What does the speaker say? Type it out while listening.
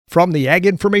From the Ag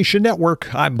Information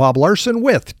Network, I'm Bob Larson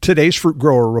with today's Fruit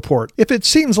Grower Report. If it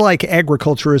seems like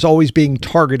agriculture is always being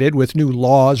targeted with new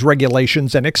laws,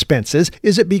 regulations, and expenses,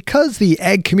 is it because the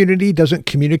ag community doesn't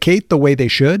communicate the way they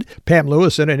should? Pam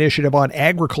Lewis, an Initiative on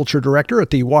Agriculture Director at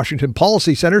the Washington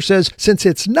Policy Center, says since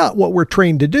it's not what we're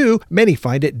trained to do, many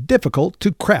find it difficult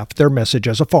to craft their message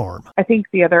as a farm. I think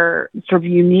the other sort of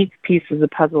unique piece of the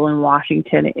puzzle in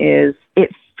Washington is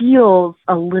it feels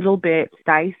a little bit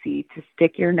dicey to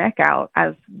stick your neck out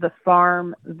as the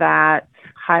farm that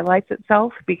highlights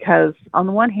itself, because on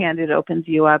the one hand, it opens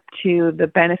you up to the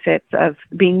benefits of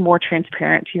being more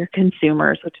transparent to your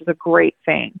consumers, which is a great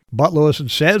thing. But Lewis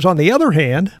says, on the other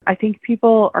hand, I think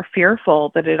people are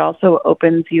fearful that it also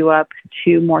opens you up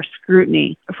to more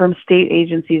scrutiny from state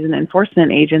agencies and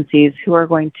enforcement agencies who are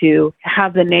going to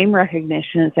have the name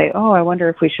recognition and say, oh, I wonder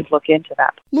if we should look into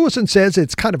that. Lewison says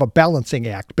it's kind of a balancing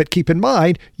act, but keep in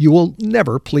mind, you will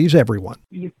never please everyone.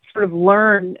 You sort of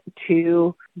learn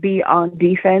to be on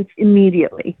defense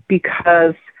immediately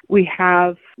because we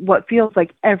have what feels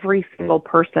like every single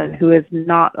person who is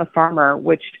not a farmer,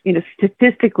 which,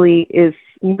 statistically is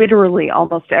literally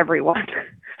almost everyone,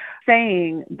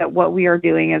 saying that what we are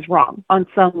doing is wrong on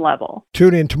some level.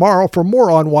 Tune in tomorrow for more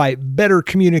on why better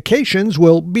communications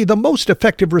will be the most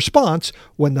effective response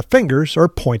when the fingers are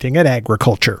pointing at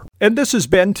agriculture. And this has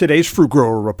been today's Fruit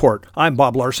Grower Report. I'm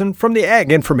Bob Larson from the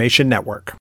Ag Information Network.